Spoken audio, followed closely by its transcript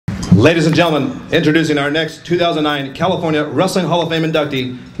Ladies and gentlemen, introducing our next 2009 California Wrestling Hall of Fame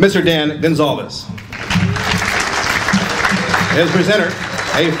inductee, Mr. Dan Gonsalves. His presenter,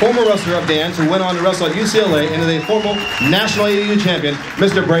 a former wrestler of Dan's who went on to wrestle at UCLA and is a former national AAU champion,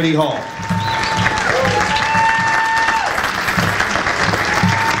 Mr. Brady Hall.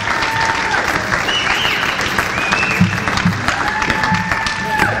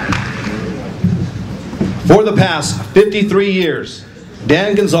 For the past 53 years,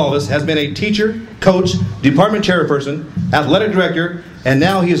 Dan Gonsalves has been a teacher, coach, department chairperson, athletic director, and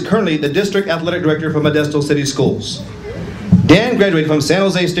now he is currently the district athletic director for Modesto City Schools. Dan graduated from San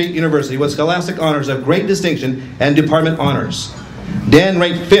Jose State University with scholastic honors of great distinction and department honors. Dan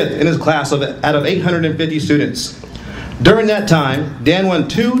ranked 5th in his class out of 850 students. During that time, Dan won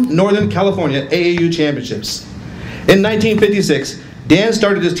 2 Northern California AAU championships. In 1956, Dan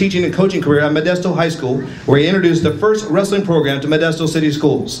started his teaching and coaching career at Modesto High School, where he introduced the first wrestling program to Modesto City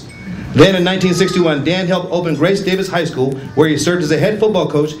Schools. Then in 1961, Dan helped open Grace Davis High School, where he served as a head football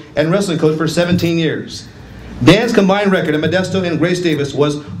coach and wrestling coach for 17 years. Dan's combined record at Modesto and Grace Davis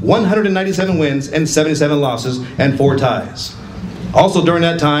was 197 wins and 77 losses and 4 ties. Also during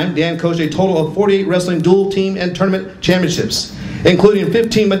that time, Dan coached a total of 48 wrestling dual team and tournament championships, including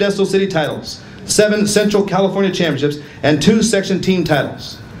 15 Modesto City titles, 7 Central California championships, and 2 section team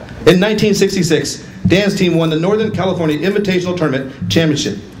titles. In 1966, Dan's team won the Northern California Invitational Tournament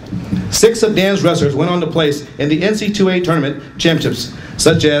Championship. 6 of Dan's wrestlers went on to place in the NC2A Tournament Championships,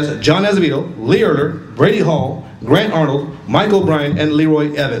 such as John Azevedo, Lee Erler, Brady Hall, Grant Arnold, Mike O'Brien, and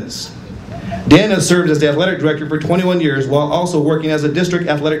Leroy Evans. Dan has served as the athletic director for 21 years while also working as a district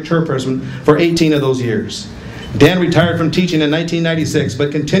athletic chairperson for 18 of those years. Dan retired from teaching in 1996,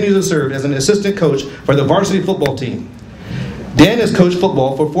 but continues to serve as an assistant coach for the varsity football team. Dan has coached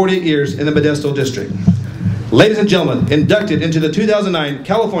football for 48 years in the Modesto district. Ladies and gentlemen, inducted into the 2009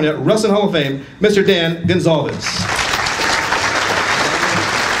 California Wrestling Hall of Fame, Mr. Dan Gonsalves.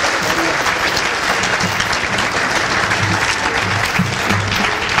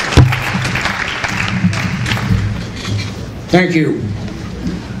 Thank you.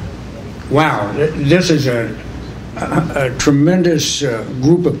 Wow, this is a tremendous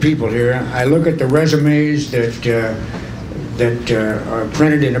group of people here. I look at the resumes that are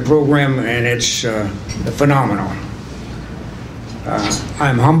printed in the program, and it's phenomenal.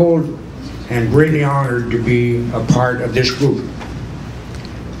 I'm humbled and greatly honored to be a part of this group.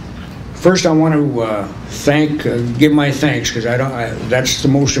 First, I want to give my thanks, because that's the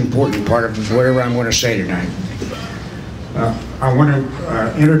most important part of whatever I'm going to say tonight. I want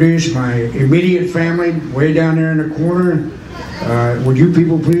to introduce my immediate family way down there in the corner. Would you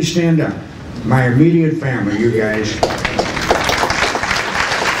people please stand up? My immediate family, you guys.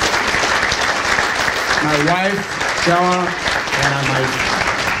 My wife, Stella, and my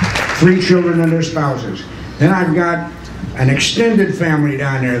 3 children and their spouses. Then I've got an extended family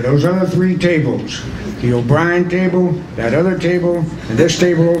down there, those other 3 tables. The O'Brien table, that other table, and this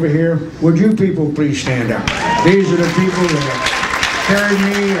table over here. Would you people please stand up? These are the people that carried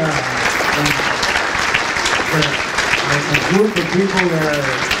me, a group of people that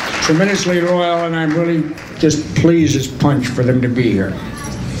are tremendously loyal, and I'm really just pleased as punch for them to be here.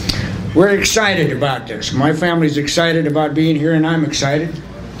 We're excited about this. My family's excited about being here, and I'm excited.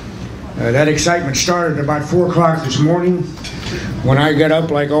 That excitement started about 4 o'clock this morning when I got up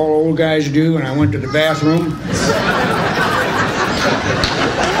like all old guys do, and I went to the bathroom.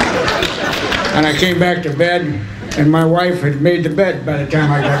 And I came back to bed, and my wife had made the bed by the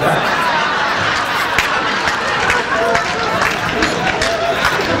time I got back.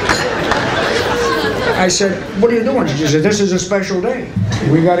 I said, "What are you doing?" She said, "This is a special day.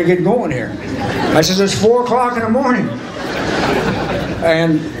 We got to get going here." I said, "It's 4 o'clock in the morning."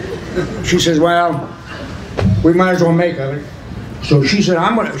 And she says, "Well, we might as well make of it." So she said,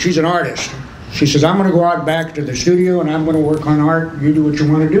 she's an artist. She says, "I'm going to go out back to the studio and I'm going to work on art. You do what you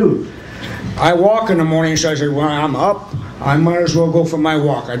want to do." I walk in the morning, so I said, "Well, I'm up. I might as well go for my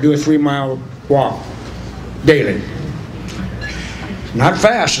walk." I do a 3-mile walk daily. Not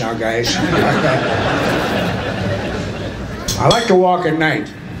fast now, guys. I like to walk at night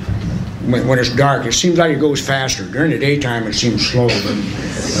when it's dark. It seems like it goes faster. During the daytime, it seems slow, but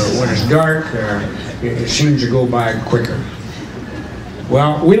when it's dark, it seems to go by quicker.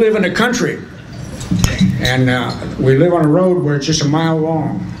 Well, we live in the country, and we live on a road where it's just a mile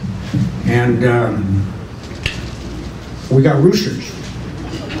long, and we got roosters,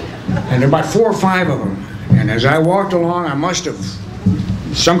 and there are about 4 or 5 of them. And as I walked along, I must have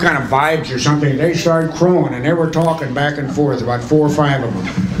some kind of vibes or something. They started crowing, and they were talking back and forth, about 4 or 5 of them.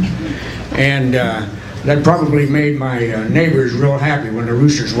 And that probably made my neighbors real happy when the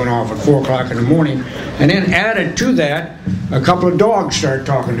roosters went off at 4 o'clock in the morning. And then added to that, a couple of dogs started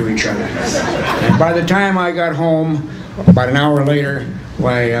talking to each other. And by the time I got home, about an hour later,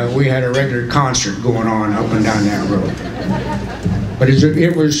 why, we had a regular concert going on up and down that road. But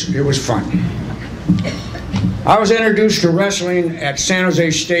it was fun. I was introduced to wrestling at San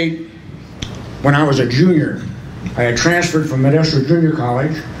Jose State when I was a junior. I had transferred from Modesto Junior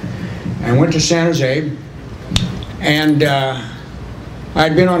College and went to San Jose, and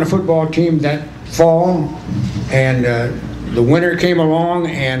I'd been on the football team that fall, and the winter came along,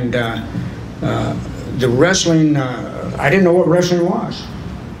 and the wrestling, I didn't know what wrestling was.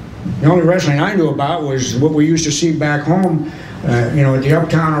 The only wrestling I knew about was what we used to see back home, you know, at the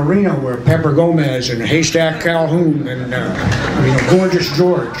Uptown Arena, where Pepper Gomez and Haystack Calhoun and you know, Gorgeous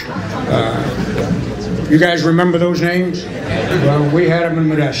George. You guys remember those names? Well, we had them in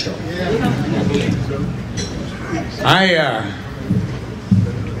Modesto. I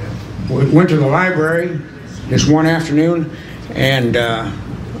went to the library this one afternoon, and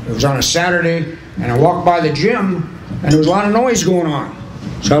it was on a Saturday, and I walked by the gym, and there was a lot of noise going on.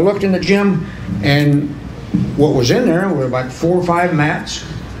 So I looked in the gym, and what was in there were about 4 or 5 mats,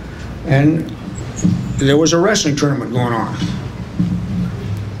 and there was a wrestling tournament going on.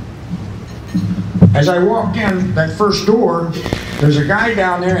 As I walked in that first door, there's a guy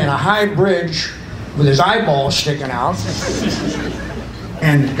down there in a high bridge with his eyeballs sticking out,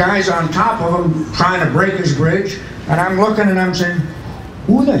 and guys on top of him trying to break his bridge, and I'm looking and I'm saying,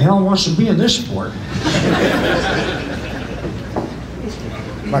 who the hell wants to be in this sport?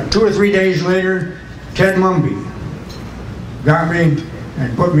 About 2 or 3 days later, Ted Mumby got me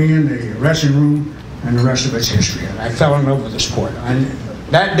and put me in the wrestling room, and the rest of it's history. And I fell in love with the sport. And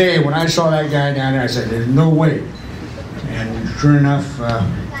that day, when I saw that guy down there, I said, there's no way. And sure enough,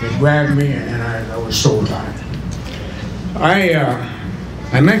 it grabbed me, and I was sold on it.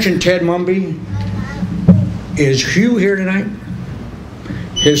 I mentioned Ted Mumby. Is Hugh here tonight?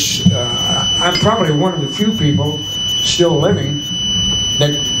 I'm probably one of the few people still living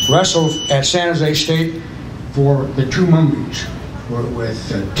that wrestled at San Jose State for the 2 Mumbys,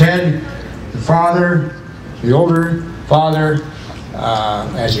 with Ted, the father, the older father,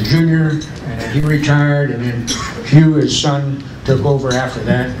 as a junior, and then he retired, and then Hugh, his son, took over after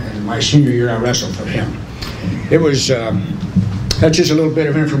that, and my senior year I wrestled for him. It was, that's just a little bit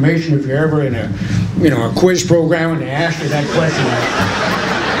of information. If you're ever in a, you know, a quiz program and they ask you that question,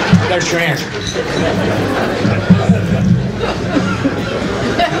 that's your answer.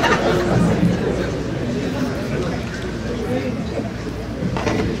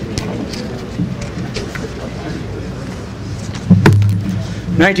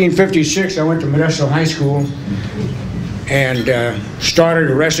 1956, I went to Modesto High School and started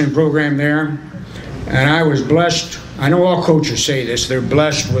a wrestling program there. And I was blessed. I know all coaches say this, they're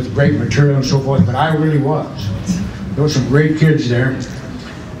blessed with great material and so forth, but I really was. There were some great kids there,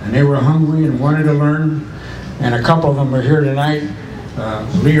 and they were hungry and wanted to learn. And a couple of them are here tonight.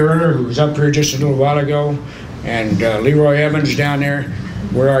 Lee Erler, who was up here just a little while ago, and Leroy Evans down there.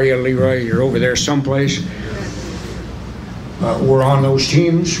 Where are you, Leroy? You're over there someplace. We're on those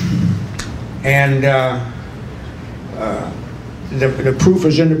teams, and the proof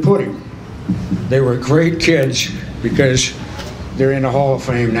is in the pudding. They were great kids because they're in the Hall of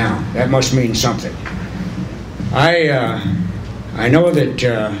Fame now. That must mean something. I know that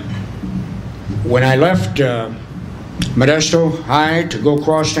when I left Modesto High to go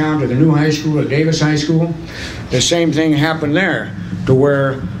cross town to the new high school, at Davis High School, the same thing happened there, to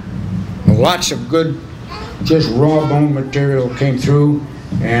where lots of good, just raw bone material came through,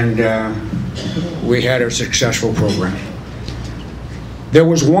 and we had a successful program. There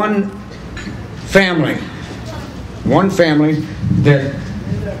was one family that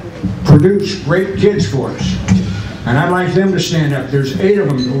produced great kids for us, and I'd like them to stand up. There's 8 of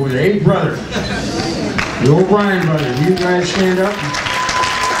them. There were 8 brothers, the O'Brien brothers. You guys stand up.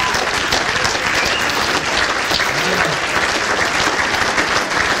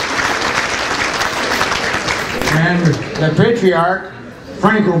 And the patriarch,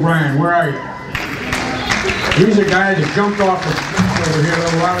 Frank O'Brien, where are you? He's the guy that jumped off over here a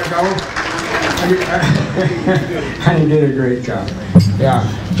little while ago. And he did a great job. Yeah,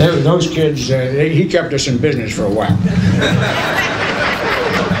 those kids, he kept us in business for a while.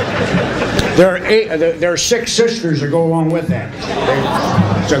 There are 6 sisters that go along with that.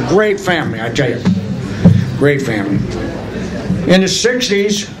 It's a great family, I tell you. Great family. In the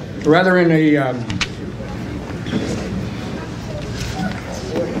 60s, rather in the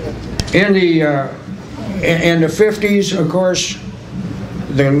 50s, of course,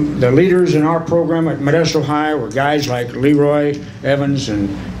 the leaders in our program at Modesto High were guys like Leroy Evans and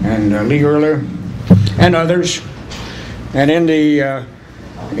Lee Erler and others. And in the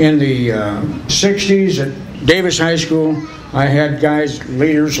 60s at Davis High School, I had guys,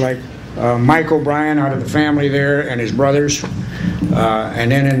 leaders like Mike O'Brien out of the family there and his brothers. And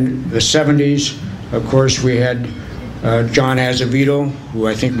then in the 70s, of course, we had John Azevedo, who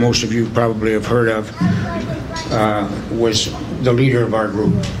I think most of you probably have heard of, was the leader of our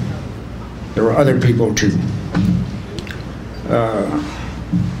group. There were other people too.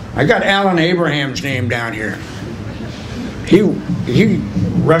 I got Alan Abraham's name down here. He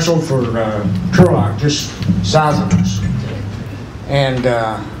wrestled for Turlock, just south of us. And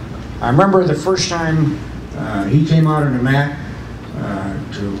I remember the first time he came out on the mat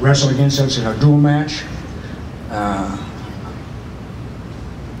to wrestle against us in a dual match.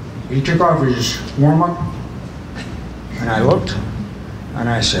 He took off his warm-up, and I looked, and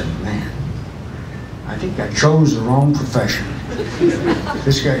I said, man, I think I chose the wrong profession.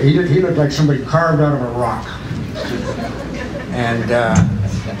 This guy, he looked like somebody carved out of a rock. And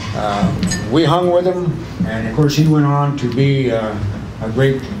we hung with him, and of course he went on to be a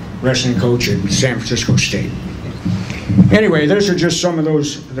great wrestling coach at San Francisco State. Anyway, those are just some of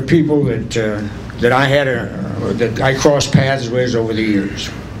the people that I had that I crossed paths with over the years.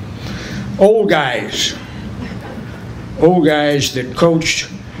 Old guys that coached.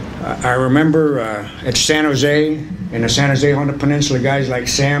 I remember at San Jose, in the San Jose Honda Peninsula, guys like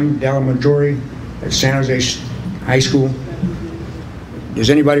Sam Delamaggiore at San Jose High School. Does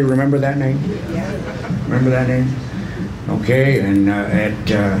anybody remember that name? Yeah. Remember that name? Okay, and I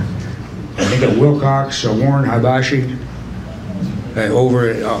think at Wilcox, Warren Hibashi.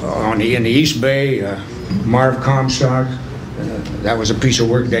 Over in the East Bay, Marv Comstock. That was a piece of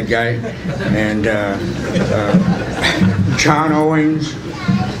work, that guy. And John Owings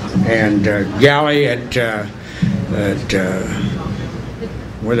and Galley at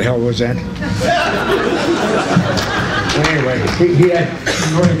where the hell was that? Anyway, he had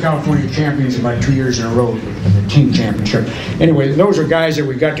Northern California champions about 2 years in a row, the team championship. Anyway, those are guys that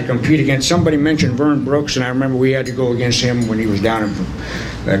we got to compete against. Somebody mentioned Vern Brooks, and I remember we had to go against him when he was down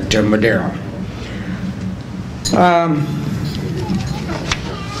at Madera.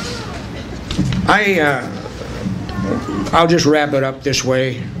 I'll just wrap it up this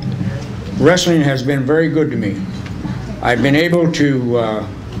way. Wrestling has been very good to me. I've been able to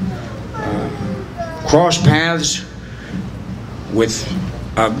cross paths with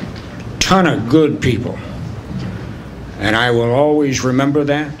a ton of good people, and I will always remember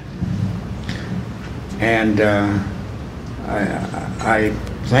that. And I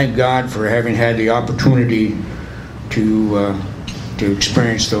thank God for having had the opportunity to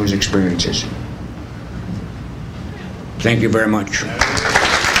experience those experiences. Thank you very much.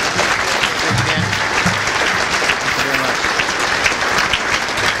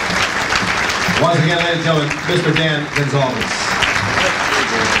 Once again, ladies and gentlemen, Mr. Dan Gonsalves.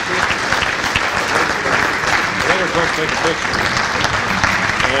 Later, folks take a picture.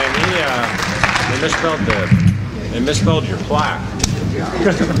 And they misspelled your plaque.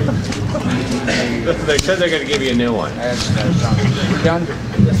 They said they're going to give you a new one. We're done.